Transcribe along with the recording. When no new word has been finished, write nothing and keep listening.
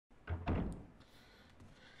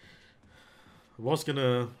I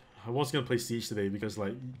was gonna play Siege today because,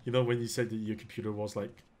 like, you know when you said that your computer was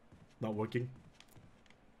like not working.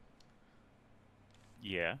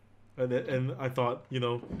 Yeah. And I thought, you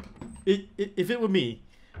know, if it were me,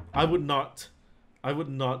 I would not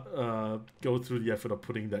go through the effort of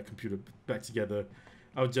putting that computer back together.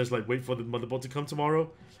 I would just like wait for the motherboard to come tomorrow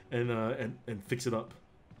and fix it up.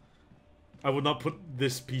 I would not put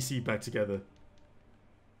this PC back together.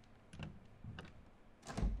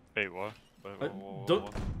 Wait, what? I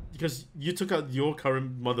don't, because you took out your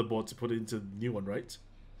current motherboard to put it into the new one, right?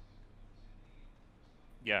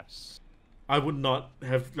 Yes. I would not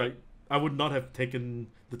have taken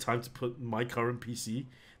the time to put my current PC,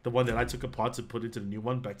 the one that I took apart, to put into the new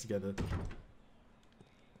one back together.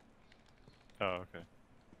 Oh, okay.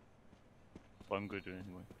 Well, I'm good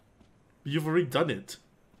anyway. But you've already done it.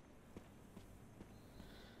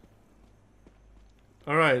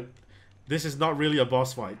 Alright. This is not really a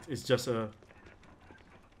boss fight. It's just a...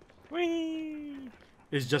 Whee!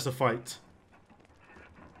 It's just a fight.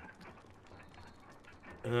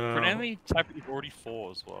 For an enemy type, you've already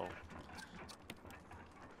 4 as well.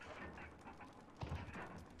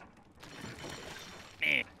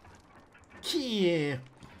 Yeah.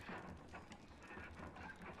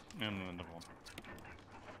 And another one.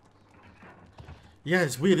 Yeah,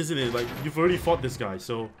 it's weird, isn't it? Like, you've already fought this guy,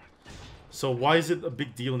 so why is it a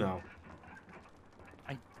big deal now?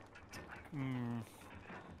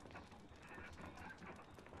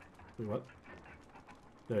 Wait, what?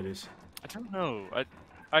 There it is. I don't know.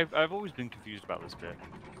 I've always been confused about this bit.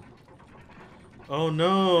 Oh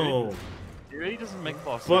no! It really doesn't make a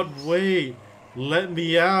lot of But sense. wait, let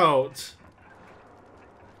me out.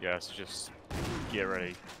 Yeah, so just get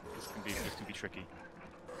ready. This can be tricky.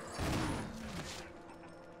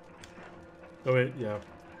 Oh wait, yeah.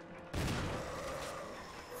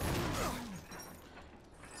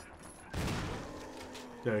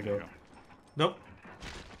 There you go. Nope.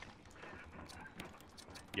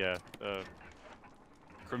 Yeah,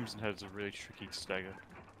 Crimson Head's a really tricky stagger.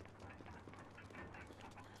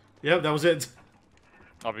 Yeah, that was it.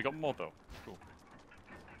 Oh, we got more though. Cool.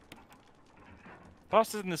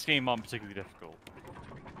 Bosses in this game aren't particularly difficult.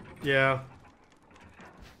 Yeah.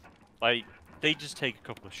 Like, they just take a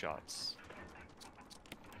couple of shots.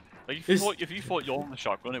 Like, if you fought your own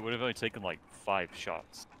shotgun, it would have only taken like 5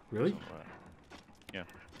 shots. Really? Yeah.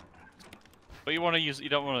 But you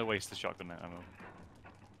don't want to waste the shotgun ammo.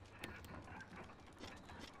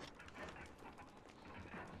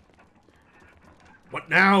 What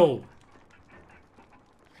now?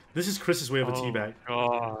 This is Chris's way of a teabag.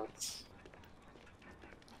 God.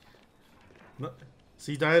 No,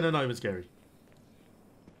 see, Diana, not even scary.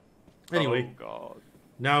 Anyway. Oh God.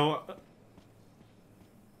 Now,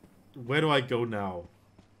 where do I go now?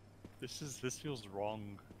 This feels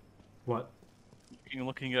wrong. What? You're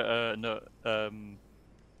looking at an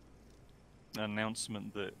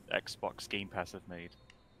announcement that Xbox Game Pass have made.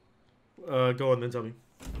 Go on then, tell me.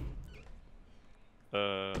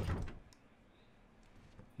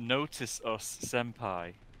 Notice us,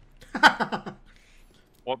 senpai.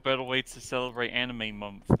 What better way to celebrate Anime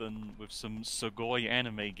Month than with some Sugoi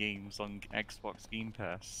anime games on Xbox Game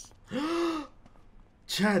Pass?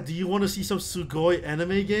 Chad, do you want to see some Sugoi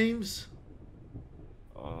anime games?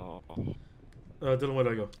 Oh. Dylan, where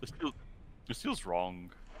do I go? This feels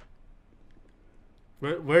wrong.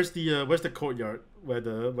 Where's the courtyard where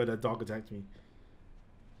the dog attacked me?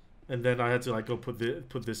 And then I had to like go put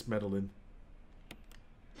this medal in.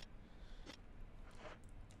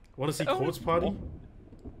 Want to see Court's party?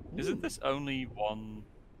 Isn't this only one?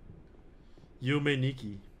 Yume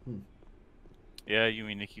Nikki. Yeah,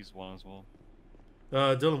 Yumi Nikki's one as well.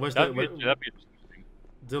 Dylan, where's that'd be interesting.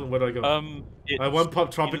 Dylan, where do I go? I want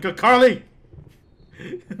Pop Tropica. Carly!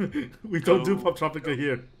 We don't do Pop Tropica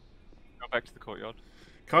here. Go back to the courtyard.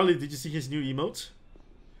 Carly, did you see his new emote?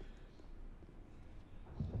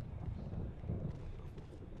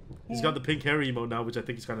 He's got the pink hair emote now, which I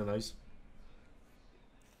think is kind of nice.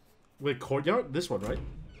 Wait, courtyard? This one, right?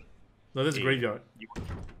 No, this is graveyard.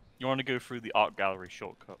 You want to go through the art gallery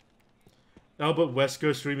shortcut? Albert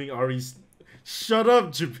Wesker streaming Ari's. Shut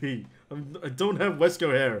up, JP. I don't have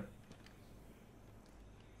Wesker hair.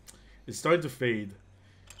 It's starting to fade.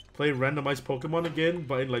 Play randomized Pokemon again,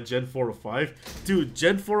 but in like Gen 4 or 5. Dude,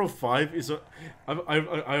 Gen 4 or 5 is a...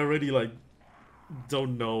 I already like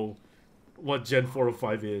don't know what Gen 4 or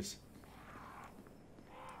 5 is.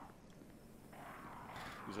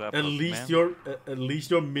 At least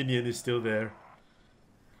your minion is still there.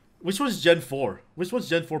 Which one's Gen 4? Which one's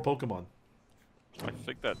Gen 4 Pokemon? I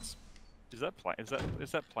think that's... Is that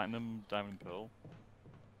Platinum, Diamond, Pearl?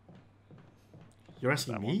 You're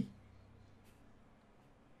asking me?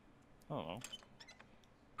 Oh.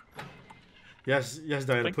 Yes,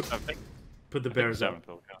 Diana. I think Put the it's bears down out.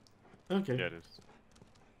 pill, yeah. Okay. Yeah, it is.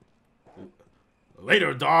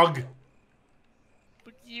 Later, dog.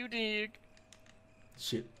 Look, you dig.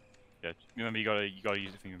 Shit. Yeah, remember you gotta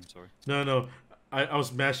use the finger inventory. No. I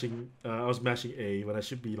was mashing. I was mashing A when I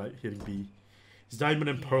should be like hitting B. It's diamond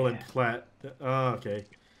and pearl and plat. Ah, okay.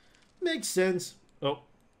 Makes sense. Oh,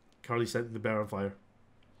 Carly set the bear on fire.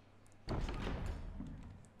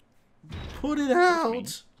 Put it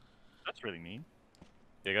out. That's really mean.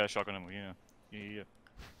 Yeah, I got a shotgun ammo. Yeah.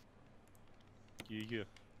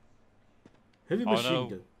 Heavy machine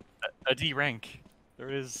gun. A D rank. There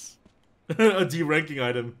is. A D ranking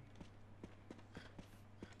item.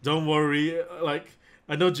 Don't worry. Like,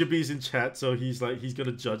 I know Jibi's in chat, so he's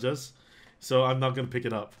gonna judge us. So I'm not gonna pick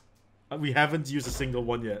it up. We haven't used a single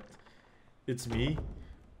one yet. It's me.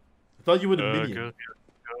 I thought you were the minion. Go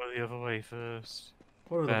the other way first.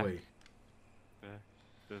 What other way? Back.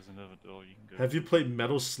 There's another door you can go. Have you played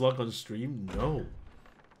Metal Slug on stream? No.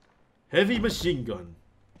 Heavy machine gun.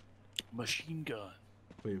 Machine gun.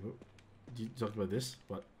 Wait, you talking about this?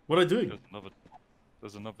 What? What are I doing?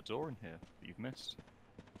 There's another door in here that you've missed.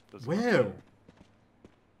 Where?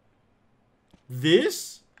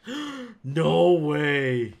 This? No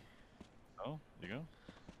way. Oh, there you go.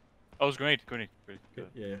 Oh, it's grenade. Good.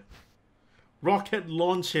 Yeah. Rocket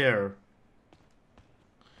launcher.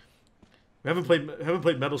 We haven't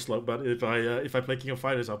played Metal Slug, but if I play King of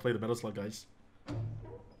Fighters, I'll play the Metal Slug guys.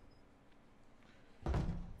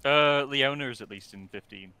 Leona is at least in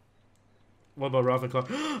 15. What about Ralph and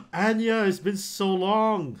Clark? Anya, it's been so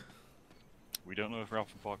long. We don't know if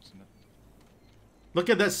Ralph and Clark's in it. Look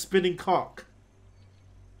at that spinning cock.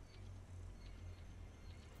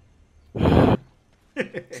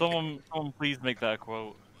 Someone please make that a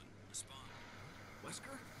quote.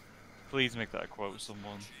 Please make that a quote,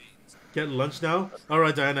 someone. Get lunch now?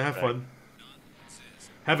 Alright, Diana, have fun.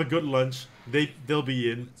 Have a good lunch. They'll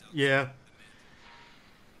be in. Yeah.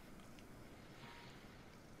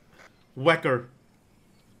 Wecker.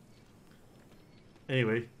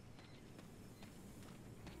 Anyway.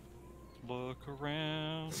 Look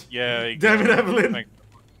around. Yeah. Damn it, Evelyn.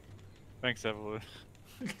 Thanks, Evelyn.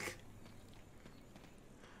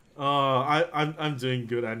 I'm doing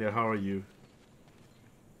good, Anya. How are you?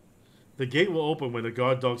 The gate will open when the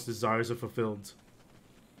guard dog's desires are fulfilled.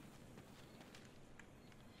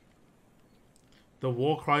 The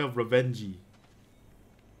war cry of Revenge.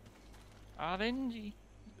 Revenge.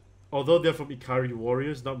 Although they're from Ikari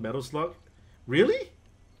Warriors, not Metal Slug. Really?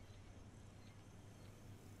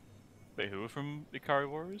 Wait, who are from Ikari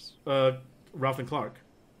Warriors? Ralph and Clark.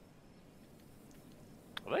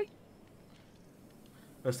 Are they?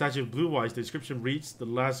 A statue of Blue Eyes. The description reads, "The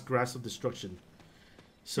last grasp of destruction."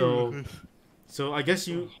 So, I guess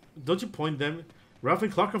don't you point them? Ralph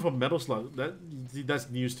and Clark are from Metal Slug. That's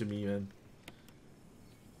news to me, man.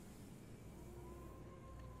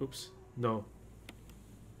 Oops, no.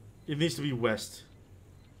 It needs to be west.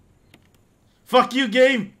 Fuck you,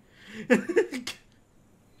 game.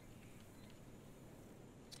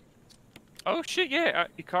 Oh shit! Yeah,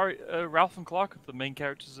 Ralph and Clark are the main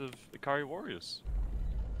characters of Ikari Warriors.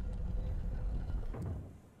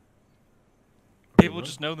 People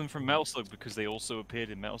just know them from Metal Slug because they also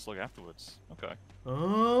appeared in Metal Slug afterwards. Okay.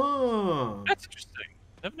 Oh. That's interesting.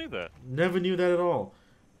 Never knew that. Never knew that at all.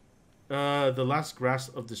 The last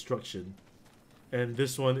grasp of destruction, and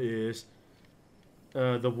this one is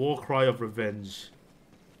the war cry of revenge.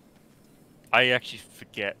 I actually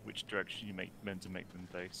forget which direction you meant to make them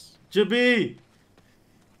face. Jabi,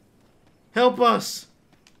 help us!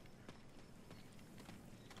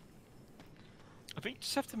 I think you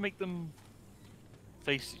just have to make them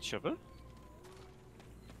face each other.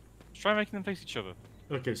 Try making them face each other.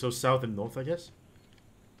 Okay, so south and north, I guess.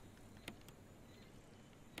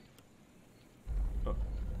 Oh.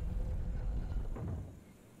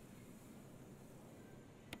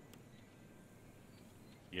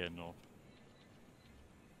 Yeah, north.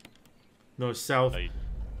 No, south. No,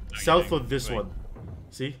 South for this one.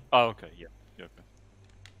 See? Oh, okay. Yeah. Okay.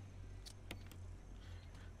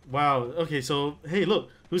 Wow. Okay, so hey, look.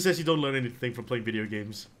 Who says you don't learn anything from playing video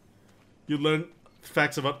games? You learn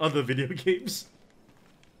facts about other video games.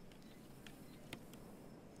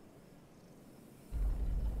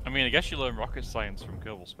 I mean, I guess you learn rocket science from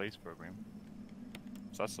Kerbal Space Program.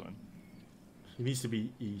 So that's something. It needs to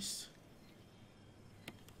be east.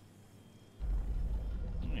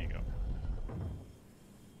 There you go.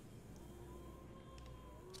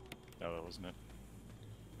 Oh, that wasn't it.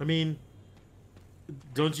 I mean,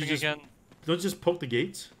 don't you just poke the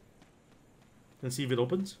gates and see if it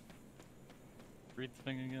opens? Read the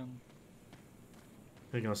thing again.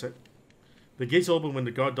 Hang on a sec. The gates open when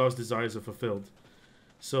the guard dog's desires are fulfilled.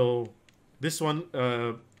 So, this one,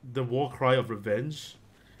 the war cry of revenge,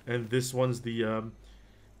 and this one's the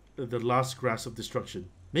last grasp of destruction.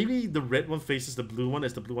 Maybe the red one faces the blue one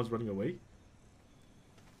as the blue one's running away.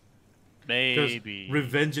 Maybe.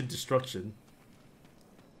 Revenge and destruction.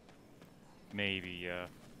 Maybe, yeah.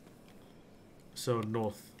 So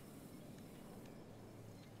north.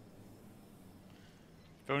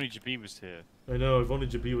 If only JB was here. I know. If only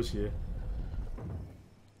JB was here.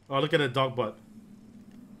 Oh, look at that dog butt.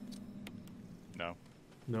 No.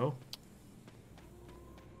 No.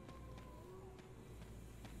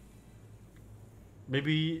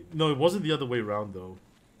 Maybe no. It wasn't the other way around though.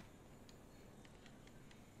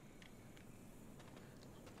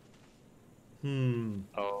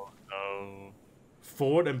 Oh no.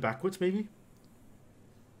 Forward and backwards, maybe? Do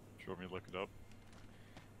you want me to look it up?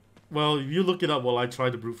 Well, you look it up while I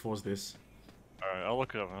try to brute force this. Alright, I'll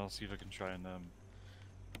look it up and I'll see if I can try and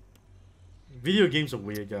Video games are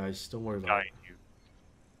weird, guys. Don't worry about guide it.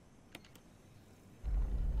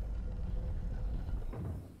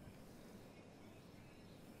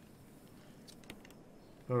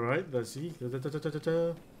 you. Alright, let's see. Da, da, da, da, da,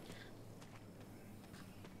 da.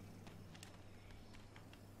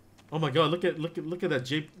 Oh my god, look at that look at that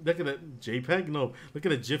JPEG? No, look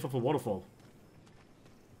at a GIF of a waterfall.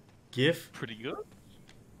 GIF? Pretty good.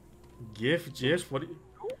 GIF? GIF? What?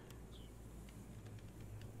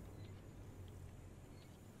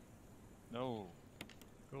 No.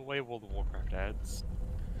 Go away, World of Warcraft ads.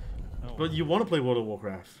 No. But you want to play World of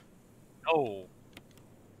Warcraft? No.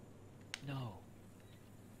 No.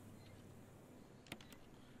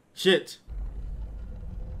 Shit.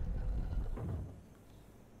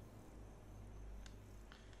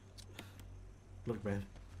 Look, man.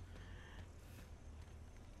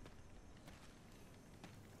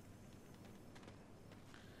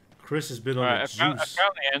 Chris has been on the juice.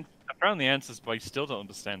 I found the answers, but I still don't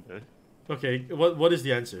understand it. Okay, what is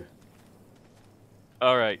the answer?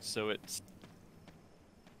 Alright, so it's...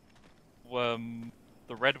 the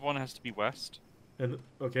red one has to be west. And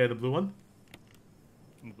okay, the blue one?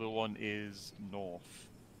 And the blue one is north.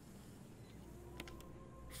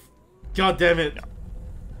 God damn it! Yeah.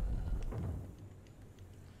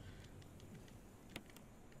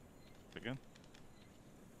 Again?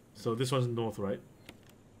 So this one's north, right?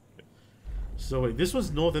 So wait, this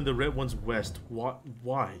one's north and the red one's west. Why?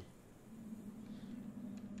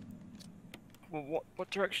 Well, what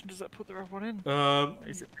direction does that put the red one in?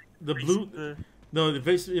 Is it the blue? No,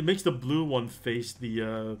 it makes the blue one face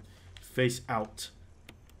the face out.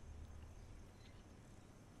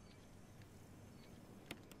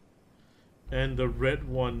 And the red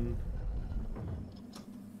one.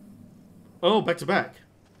 Oh, back to back.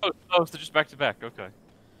 Oh, so just back to back. Okay.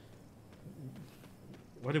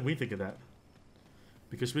 Why didn't we think of that?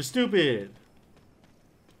 Because we're stupid.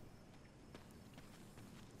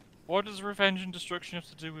 What does revenge and destruction have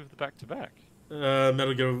to do with the back to back?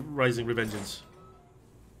 Metal Gear Rising: Revengeance.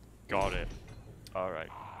 Got it. All right.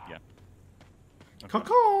 Yeah. Okay.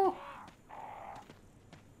 Caw-caw!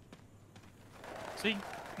 See,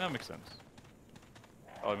 that makes sense.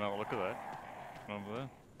 Oh, no, look at that. Over there.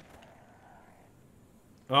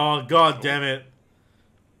 Oh god damn it!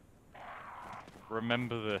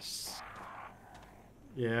 Remember this.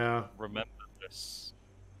 Yeah. Remember this.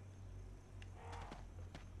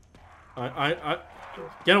 I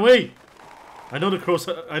get away! I know the crows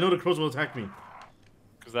will attack me.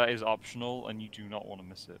 Because that is optional, and you do not want to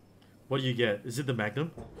miss it. What do you get? Is it the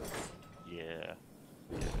Magnum? Yeah.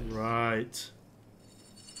 Right.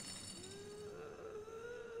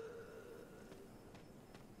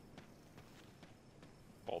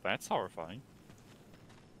 Well, that's horrifying.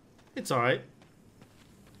 It's alright.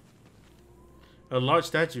 A large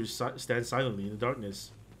statue stands silently in the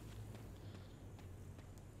darkness.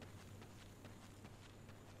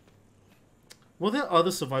 Were there other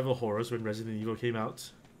survival horrors when Resident Evil came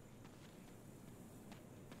out?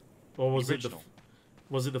 Or was it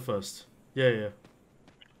the first? Yeah, yeah.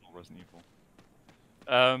 Resident Evil.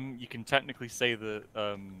 You can technically say that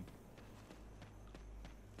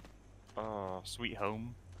Sweet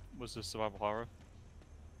Home was a survival horror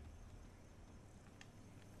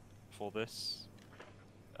for this.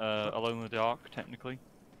 Alone in the Dark, technically.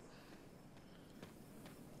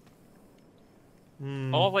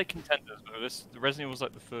 All like contenders, but the Resident Evil was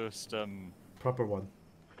like the first proper one.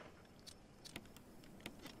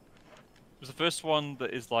 It was the first one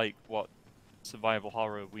that is like what survival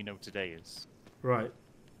horror we know today is. Right.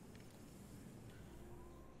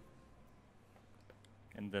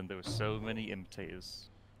 And then there were so many imitators.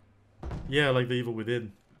 Yeah, like the Evil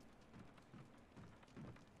Within.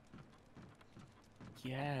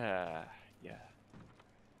 Yeah, yeah.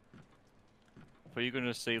 But you're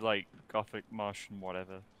gonna say like Gothic, Martian,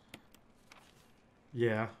 whatever.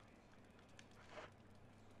 Yeah.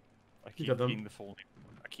 I You keep got them. forgetting the full name.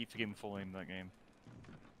 I keep forgetting the full name of that game.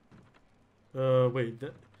 Wait.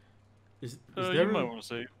 That, is You there? might want to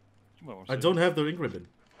say. You might want to I say. don't have the ink ribbon.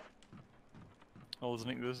 Oh,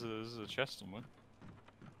 there's a chest somewhere.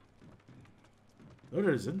 No,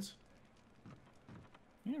 there isn't.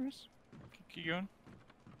 Yeah, there is. Keep going.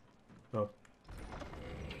 Oh.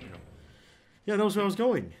 There you go. Yeah, that was where I was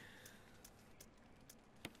going.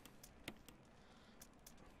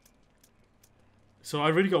 So I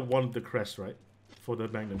already got one of the crests, right? For the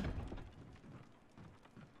magnum.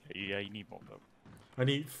 Yeah, you need more though. I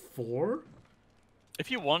need 4?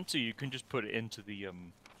 If you want to, you can just put it into the You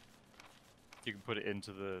can put it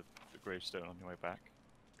into the gravestone on your way back.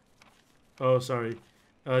 Oh, sorry.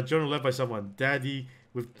 Journal left by someone. Daddy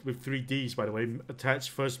with 3 Ds, by the way. Attached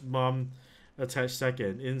first, mom attached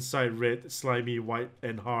second. Inside red, slimy, white,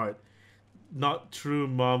 and hard. Not true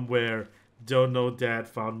mom wear. Don't know dad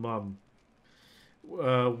found mom.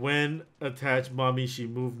 When attached mommy, she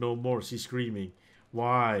moved no more. She's screaming.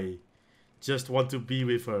 Why? Just want to be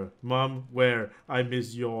with her. Mom, where? I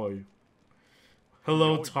miss you.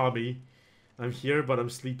 Hello, Yoy. Tommy. I'm here, but I'm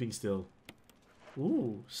sleeping still.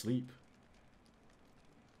 Ooh, sleep.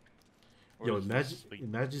 Yo,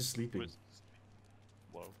 imagine sleeping.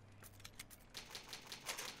 Whoa.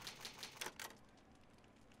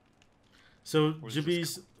 So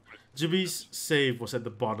Jibi's save was at the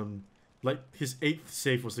bottom. Like his 8th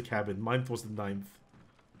save was the cabin. Mine was the 9th.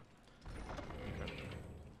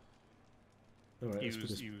 All right,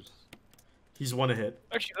 he's 1 ahead.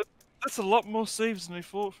 Actually, that's a lot more saves than I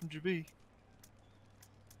thought from GB.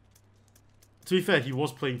 To be fair, he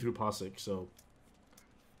was playing through Parsec, so.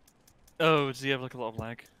 Oh, does he have like a lot of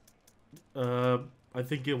lag? I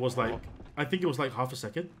think it was like half a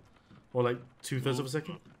second, or like 2/3 of a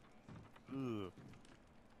second. Ugh.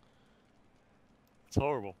 It's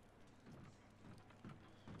horrible.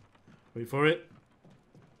 Wait for it.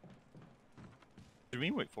 What do you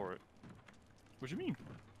mean wait for it? What do you mean?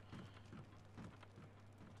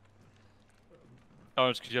 Oh,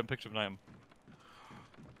 it's because you haven't picked up an item.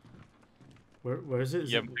 Where is it?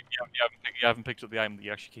 You haven't picked up the item that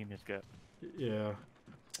you actually came here to get. Yeah.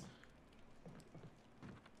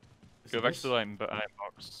 Go back to the item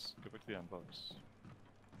box. Go back to the item box.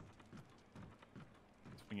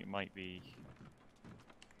 I think it might be.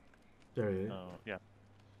 There it is. Oh, yeah.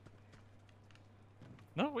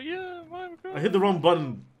 No, well, yeah, I hit the wrong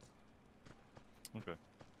button. Okay.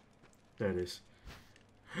 There it is.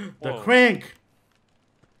 The Whoa. crank!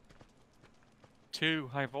 2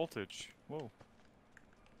 high voltage. Whoa.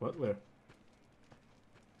 What? Where?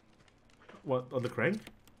 What? On the crank?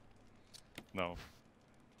 No.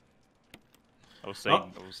 I was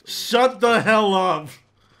saying. Shut the hell up!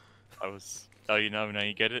 Oh, now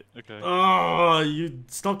you get it? Okay. Oh, you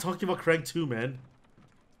stop talking about crank 2, man.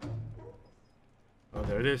 Oh,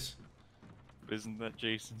 there it is. Isn't that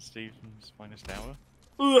Jason Stevens' finest hour?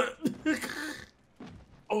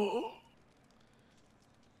 Oh.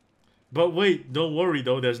 But wait, don't worry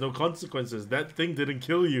though, there's no consequences. That thing didn't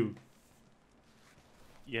kill you.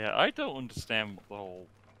 Yeah, I don't understand what the whole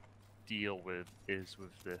deal is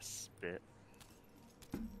with this bit.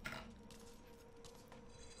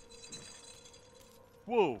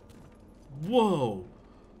 Whoa! Whoa!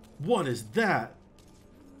 What is that?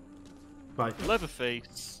 Bye.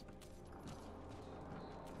 Leatherface.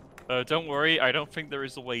 Don't worry, I don't think there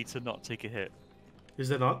is a way to not take a hit. Is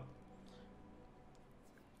there not?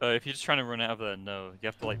 If you're just trying to run out of there, no. You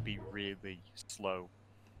have to like be really slow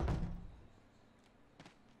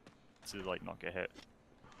to like not get hit.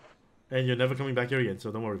 And you're never coming back here again, so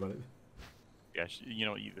don't worry about it. Yeah, you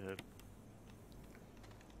know what you did.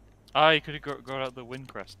 Ah, you could have got out the wind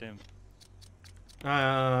crest, damn.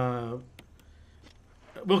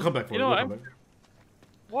 We'll come back for it. We'll come back.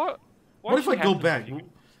 What? What if I go back?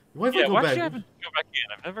 What if I go back? Why should I go back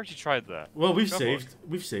in? I've never actually tried that. Well, we've saved.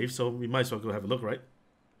 We've saved, so we might as well go have a look, right?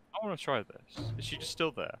 I want to try this. Is she just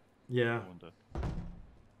still there? Yeah. I wonder.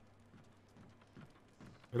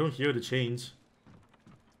 I don't hear the chains.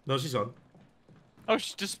 No, she's on. Oh,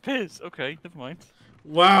 she disappears. Okay, never mind.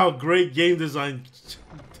 Wow, great game design.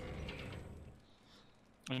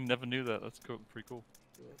 I never knew that. That's cool. Pretty cool.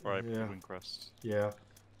 Right, yeah. wind crest. Yeah.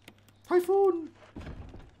 Typhoon!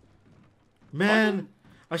 Man,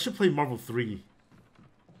 I should play Marvel 3.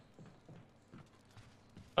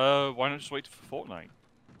 Why not just wait for Fortnite?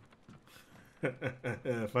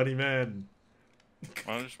 Funny man.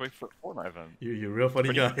 Why not just wait for a Fortnite event? You're a real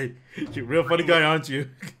funny guy. You're a real funny guy, aren't you?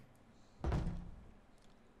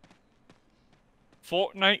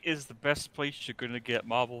 Fortnite is the best place you're gonna get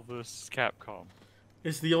Marvel vs. Capcom.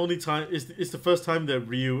 It's the only time. It's the first time that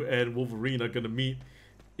Ryu and Wolverine are gonna meet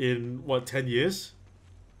in what 10 years?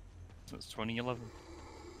 Since 2011.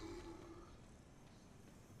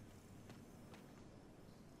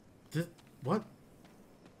 What?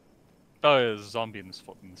 Oh, yeah, there's a zombie in this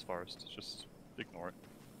forest. Just ignore it.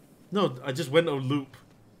 No, I just went a loop.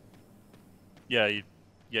 Yeah, you're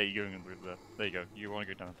going in the loop there. There you go. You want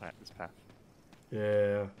to go down this path.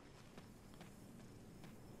 Yeah.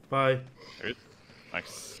 Bye. There it is.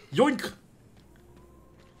 Nice. Yoink!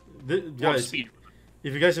 Guys, Speed.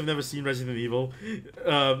 if you guys have never seen Resident Evil,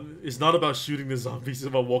 it's not about shooting the zombies, it's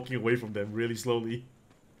about walking away from them really slowly.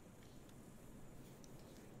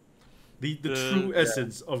 The true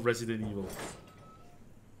essence of Resident Evil.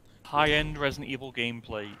 High-end Resident Evil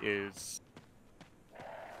gameplay is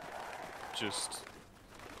just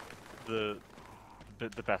the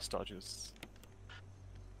best dodges.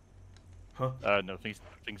 Huh? No, things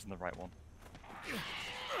in the right one.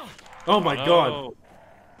 Oh my god!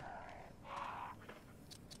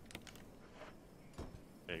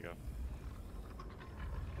 There you go.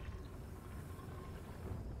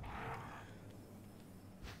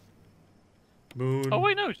 Moon. Oh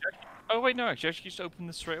wait, no. Actually, I should just open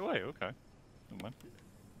this straight away. Okay. Never mind.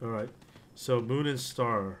 Alright. So, Moon and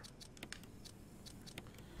Star.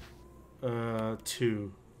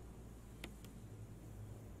 2.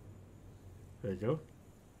 There you go.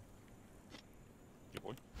 Good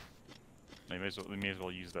boy. We may as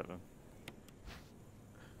well use that then.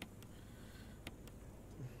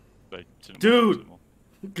 Dude!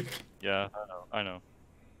 Yeah, I know.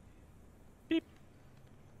 Beep.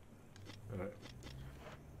 Alright.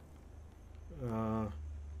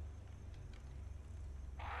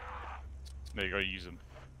 There you go, use them.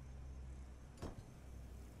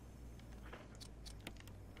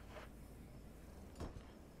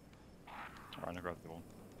 Alright, I grabbed the one.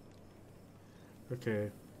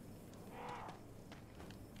 Okay.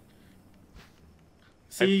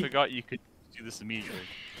 See? I forgot you could do this immediately.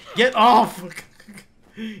 Get off!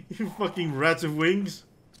 You fucking rats with wings!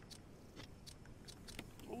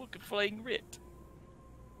 Oh, look at flying writ.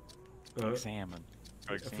 Examine.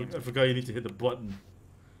 I forgot you need to hit the button.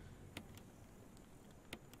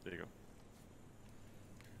 There you go.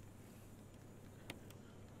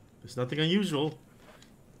 There's nothing unusual.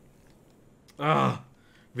 Ah,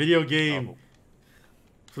 video game. Oh.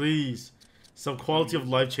 Please. Some quality of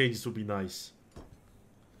life changes would be nice.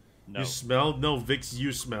 No. You smell? No, Vix,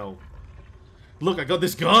 you smell. Look, I got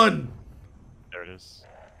this gun! There it is.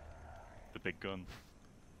 The big gun.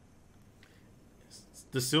 It's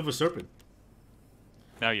the Silver Serpent.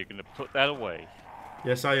 Now you're gonna put that away.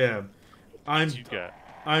 Yes, I am. I'm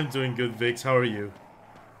doing good, Vix. How are you?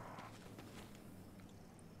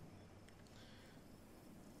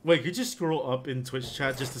 Wait, could you scroll up in Twitch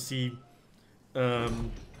chat just to see,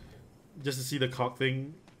 the cock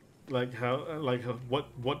thing, like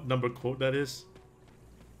what number quote that is?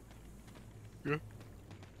 Yeah.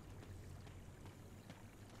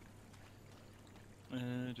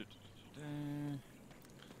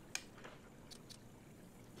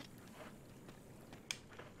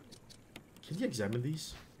 Can you examine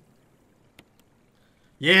these?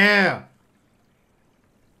 Yeah!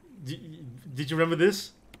 Did you remember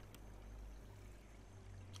this?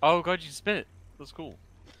 Oh god, you spit it. That's cool.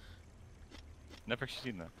 Never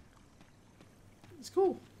actually seen that. It's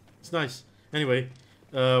cool. It's nice. Anyway,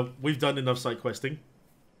 we've done enough side questing.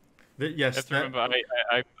 Yes. You have to remember,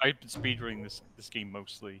 I've been speedrunning this game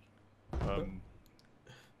mostly.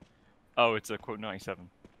 Oh, it's a quote 97.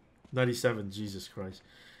 97. Jesus Christ.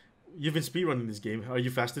 You've been speedrunning this game. Are you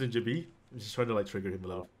faster than JB? I'm just trying to like trigger him a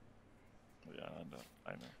little. Yeah,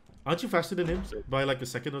 I know. Aren't you faster than him by like a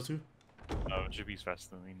second or two? No, JB's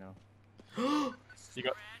faster than me now.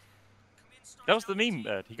 That was the meme,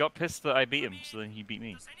 Ed. He got pissed that I beat him, so then he beat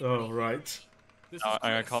me. Oh, right.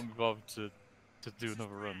 I can't be bothered to do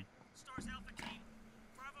another run. Stars Alpha team,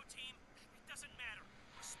 Bravo team, it doesn't matter.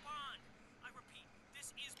 Respond. I repeat,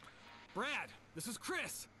 this is Brad, this is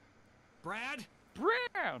Chris. Brad?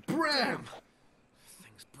 Brown! Bram!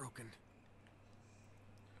 Thing's broken.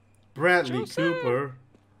 Bradley Joseph! Cooper.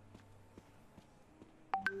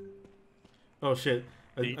 Oh shit.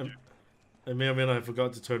 I may or may not have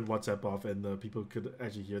forgot to turn WhatsApp off and people could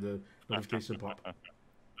actually hear the notification pop. I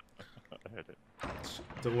heard it.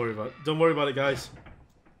 Don't worry about it, guys.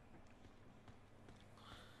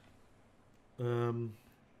 There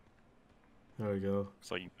we go.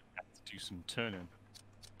 So you have to do some turning.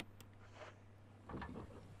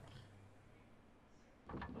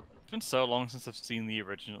 It's been so long since I've seen the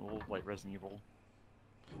original, like, Resident Evil.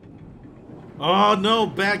 Oh no,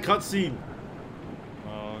 bad cutscene.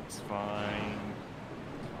 Oh, it's fine.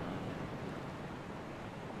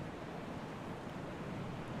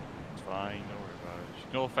 It's fine. Don't worry about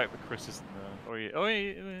it. No effect with Chris isn't there. Oh yeah. Oh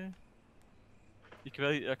yeah. You can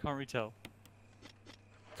really, I can't really tell.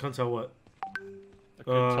 Can't tell what. I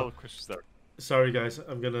couldn't tell if Chris was there. Sorry guys,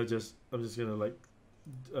 I'm just gonna like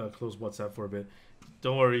close WhatsApp for a bit.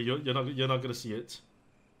 Don't worry, you're not gonna see it.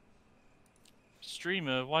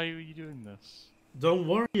 Streamer, why are you doing this? Don't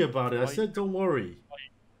worry about it. I said don't worry.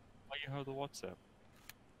 Why you have the WhatsApp?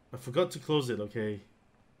 I forgot to close it. Okay.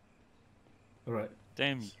 All right.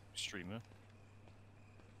 Damn you, streamer.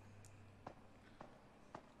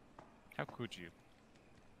 How could you,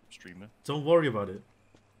 streamer? Don't worry about it.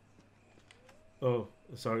 Oh,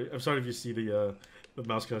 sorry. I'm sorry if you see the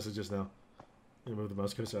mouse cursor just now. You move the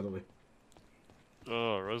mouse cursor out of the way.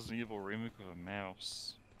 Oh, Resident Evil remake with a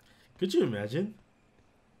mouse. Could you imagine?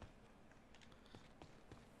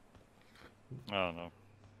 I don't know.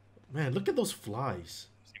 Man, look at those flies.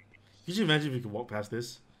 Could you imagine if you could walk past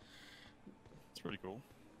this? It's pretty cool.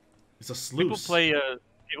 It's a sluice.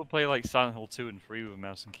 People play like Silent Hill 2 and 3 with a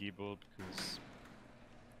mouse and keyboard because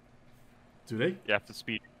Do they? you have to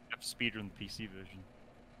speedrun the PC version.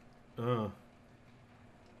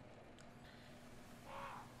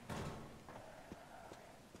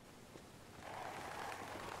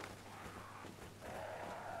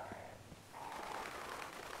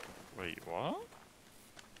 Wait, what?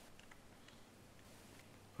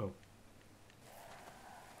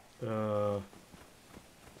 Oh.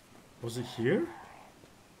 Was it here?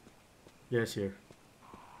 Yes, here.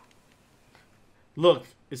 Look,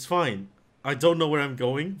 it's fine. I don't know where I'm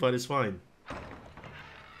going, but it's fine.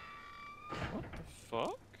 What the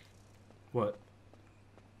fuck? What?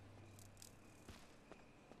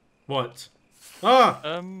 What? Ah!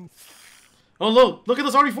 Oh, look at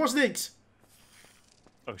those RE4 snakes!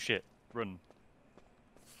 Oh shit, run.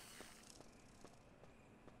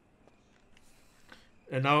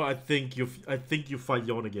 And now I think you fight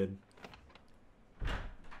Yon again.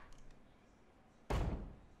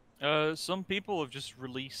 Some people have just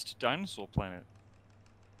released Dinosaur Planet.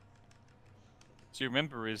 So you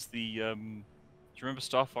remember is the, do you remember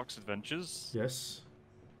Star Fox Adventures? Yes.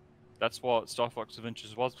 That's what Star Fox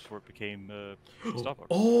Adventures was before it became, Star Fox.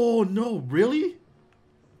 Oh, no, really?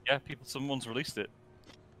 Yeah, someone's released it.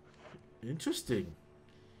 Interesting.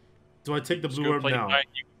 Do I take the Just blue herb now?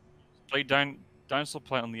 Play Dinosaur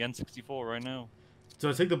Planet on the N64 right now. Do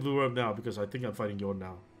I take the blue herb now? Because I think I'm fighting Yon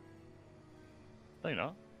now. No, you're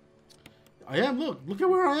not. I am, look at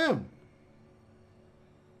where I am.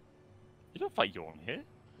 You don't fight Yorn here.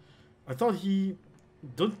 I thought he...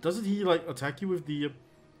 Doesn't he, like, attack you with the...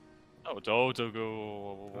 Oh, don't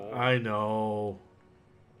go. I know.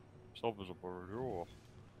 Over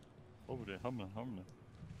there, humna.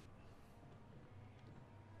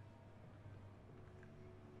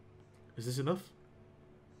 Is this enough?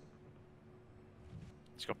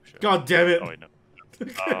 God damn it! Oh, wait, no.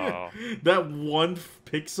 Oh. That one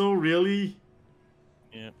pixel, really?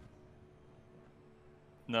 Yeah.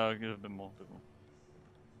 No, give it a bit more.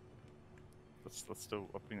 That's still.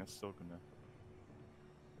 I think that's still gonna.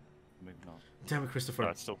 Maybe not. Damn it, Christopher. No,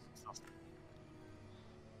 it's still.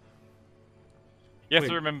 You have Wait.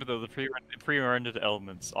 to remember though, the pre-rendered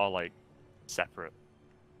elements are like separate,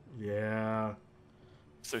 Yeah.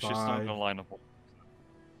 so it's just not gonna line up.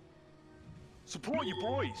 Support your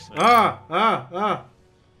boys.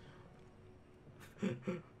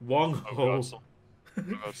 Wong Oh Ho.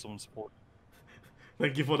 God, someone support.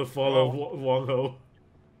 Thank you for the follow, Oh. Wong Ho.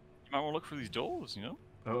 You might want to look through these doors. You know,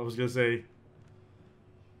 I was gonna say.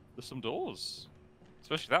 there's some doors,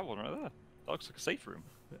 especially that one right there. That looks like a safe room.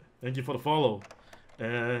 Thank you for the follow.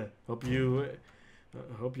 Hope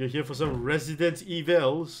you're here for some Resident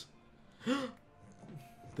Evils.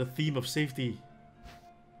 The theme of safety.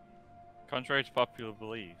 Contrary to popular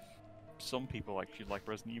belief, some people actually like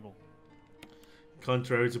Resident Evil.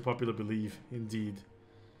 Contrary to popular belief, indeed.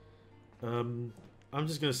 I'm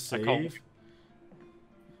just gonna save.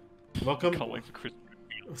 Welcome. Can't wait for Chris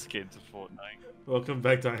to get into Fortnite. Welcome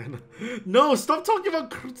back, Diana. No, stop talking about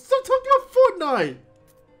Fortnite.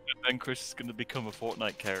 And then Chris is gonna become a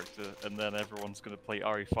Fortnite character, and then everyone's gonna play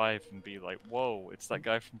RE5 and be like, "Whoa, it's that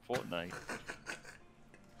guy from Fortnite."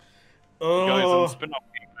 Oh. The guy's on the spin-off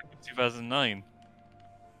game back in 2009.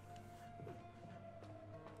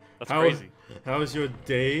 That's crazy. How has your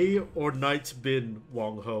day or night been,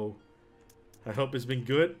 Wong Ho? I hope it's been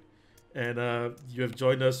good, and you have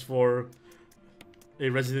joined us for a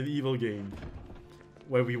Resident Evil game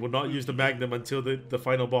where we will not use the Magnum until the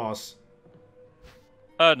final boss.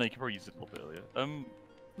 No, you can probably use it a little bit earlier.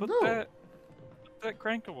 But No. that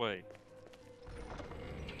crank away.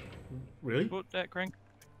 Really? Put that crank.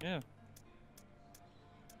 Yeah.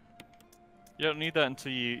 You don't need that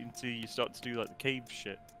until you start to do like the cave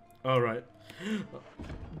shit. Alright.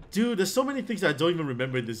 Dude, there's so many things I don't even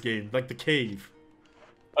remember in this game. Like the cave.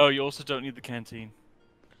 Oh, you also don't need the canteen.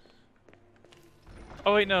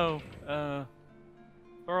 Oh wait, no. There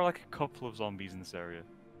are like a couple of zombies in this area.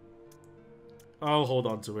 I'll hold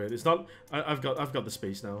on to it. It's not. I've got the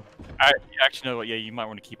space now. Actually, no. Yeah, you might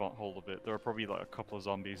want to keep on hold of it. There are probably like a couple of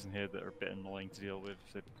zombies in here that are a bit annoying to deal with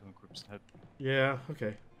if they become Crimson Head. Yeah.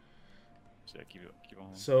 Okay. So yeah, keep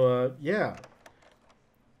on. So yeah.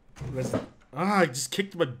 I just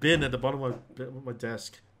kicked my bin at the bottom of my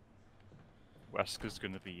desk. Wesker's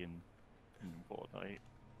gonna be in Fortnite.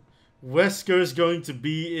 Wesker's going to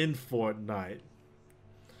be in Fortnite.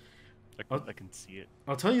 I can see it.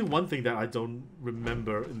 I'll tell you one thing that I don't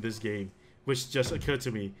remember in this game, which just occurred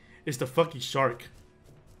to me, is the fucking shark.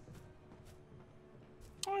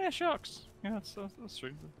 Oh yeah, sharks. Yeah, that's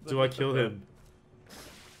true. Do I kill him?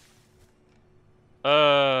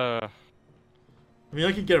 I mean,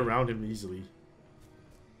 I can get around him easily.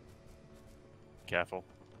 Careful.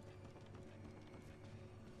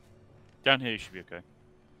 Down here you should be okay.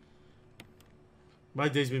 My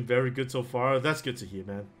day's been very good so far. That's good to hear,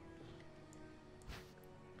 man.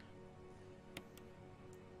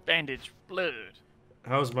 Bandage, blood.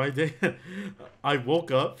 How's my day? I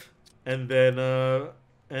woke up and then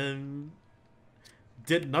and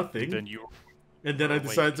did nothing. And then I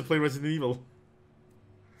decided to play Resident Evil.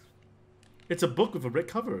 It's a book with a red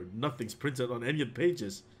cover. Nothing's printed on any of the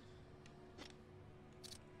pages.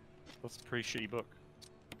 That's a pretty shitty book.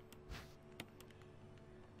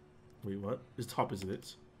 Wait, what? It's top, isn't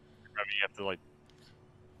it? I mean, you have to like.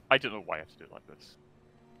 I don't know why I have to do it like this.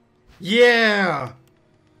 Yeah.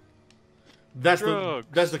 That's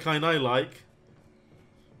Drugs. the kind I like.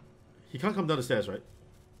 He can't come down the stairs, right?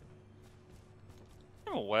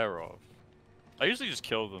 I'm aware of. I usually just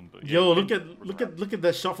kill them, but yeah, Yo, look at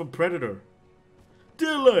that shot from Predator.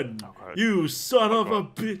 Dylan, you son of a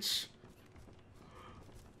bitch.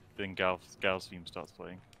 Then Gal's theme starts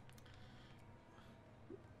playing.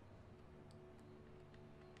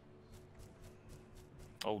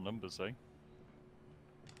 Old numbers, eh?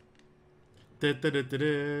 A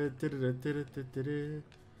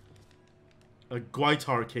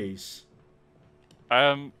Guitar case.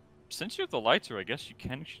 Since you have the lighter, I guess you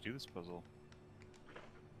can actually do this puzzle.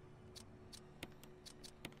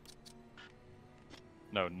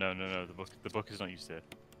 No. The book is not used here.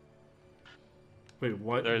 Wait,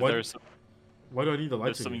 what? There's Why do I need the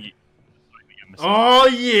lighter? something you're missing. Oh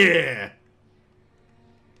yeah!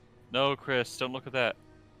 No, Chris, don't look at that.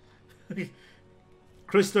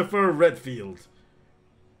 Christopher Redfield.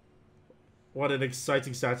 What an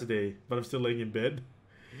exciting Saturday, but I'm still laying in bed.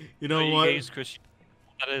 You know what? Gaze, Chris,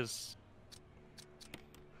 that is.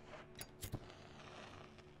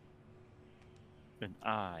 An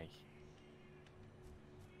eye.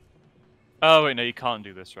 Oh wait, no, you can't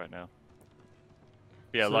do this right now.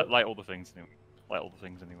 Yeah, So- light all the things anyway. Light all the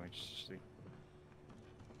things anyway. Just see.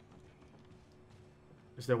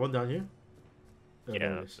 Is there one down here? Oh, Yeah,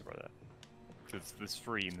 there it that's is. it right there. There's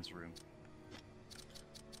free in this room.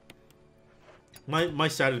 My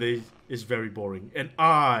Saturday is very boring. An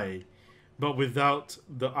eye, but without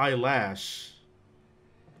the eyelash.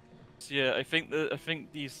 So yeah, I think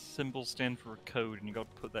these symbols stand for a code, and you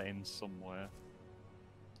got to put that in somewhere.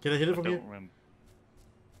 Can I hit it I from don't here? remember.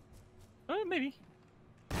 Maybe.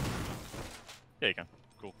 Yeah, you can.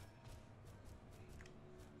 Cool.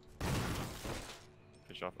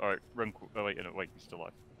 Fish off. Alright, run. Oh wait, no, wait, he's still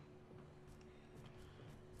alive.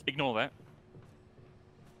 Ignore that.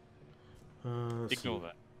 Let's Ignore see.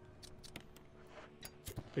 that.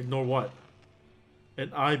 Ignore what?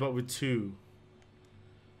 An eye, but with two.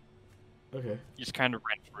 Okay. You just kind of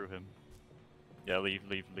ran through him. Yeah, leave.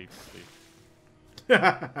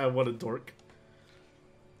 What a dork.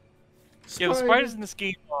 Yeah, the spiders in this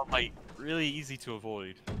game are like really easy to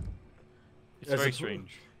avoid. It's As very oppo-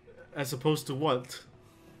 strange. As opposed to what?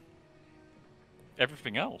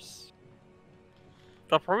 Everything else.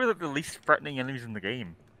 They're probably like the least threatening enemies in the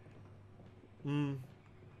game. Hmm.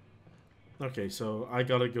 Okay, so I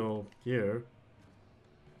gotta go here.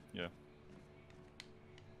 Yeah.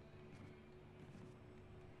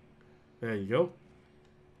 There you go.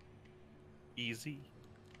 Easy.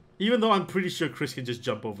 Even though I'm pretty sure Chris can just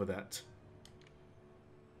jump over that.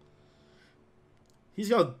 He's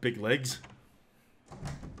got big legs.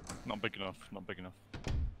 Not big enough. Not big enough.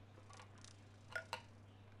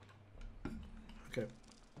 Okay.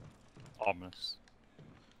 Ominous.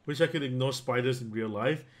 Wish I could ignore spiders in real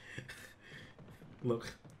life.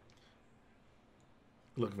 Look.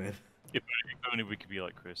 Look, man. If only we could be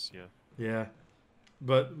like Chris, yeah. Yeah.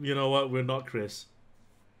 But you know what? We're not Chris.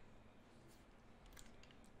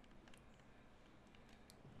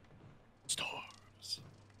 Stars.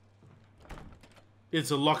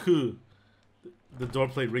 It's a Laku. The door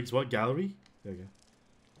plate rings what? Gallery? There you go.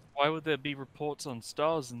 Why would there be reports on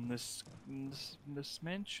stars in this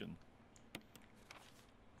mansion?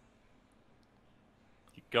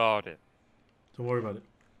 You got it. Don't worry about it.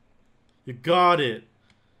 You got it.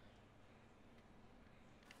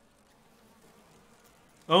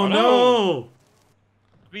 Oh, no!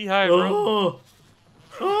 Be high, bro. Oh!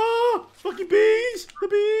 Oh! Fucking bees! The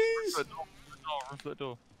bees! Run for the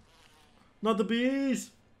door. Not the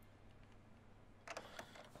bees!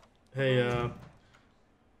 Hey,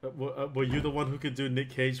 were you the one who could do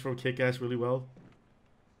Nick Cage from Kick-Ass really well?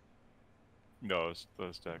 No, it's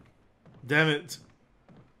Deck. Damn it.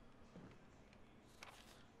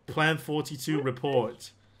 Plan 42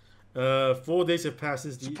 report. 4 days have passed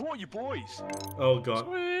since the... Support your boys. Oh, God.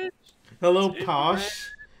 Switch. Hello, It's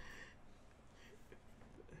Posh.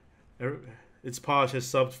 It's Posh has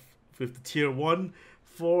subbed with the tier 1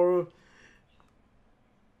 for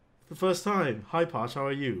the first time. Hi, Posh. How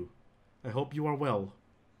are you? I hope you are well.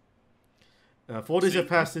 4 days have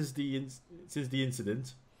passed since the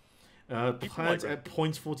incident. Plans at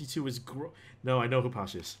point 42 is No, I know who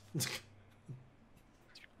Posh is.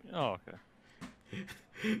 Oh, okay.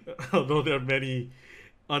 Although there are many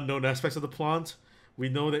unknown aspects of the plant, we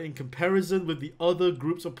know that in comparison with the other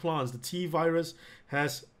groups of plants, the T virus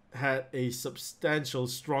has had a substantial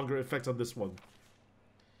stronger effect on this one.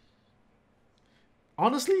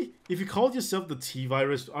 Honestly, if you called yourself the T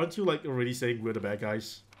virus, aren't you like already saying we're the bad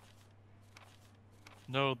guys?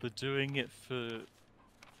 No, they're doing it for...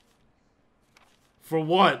 For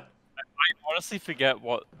what? I honestly forget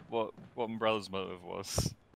what Umbrella's motive was.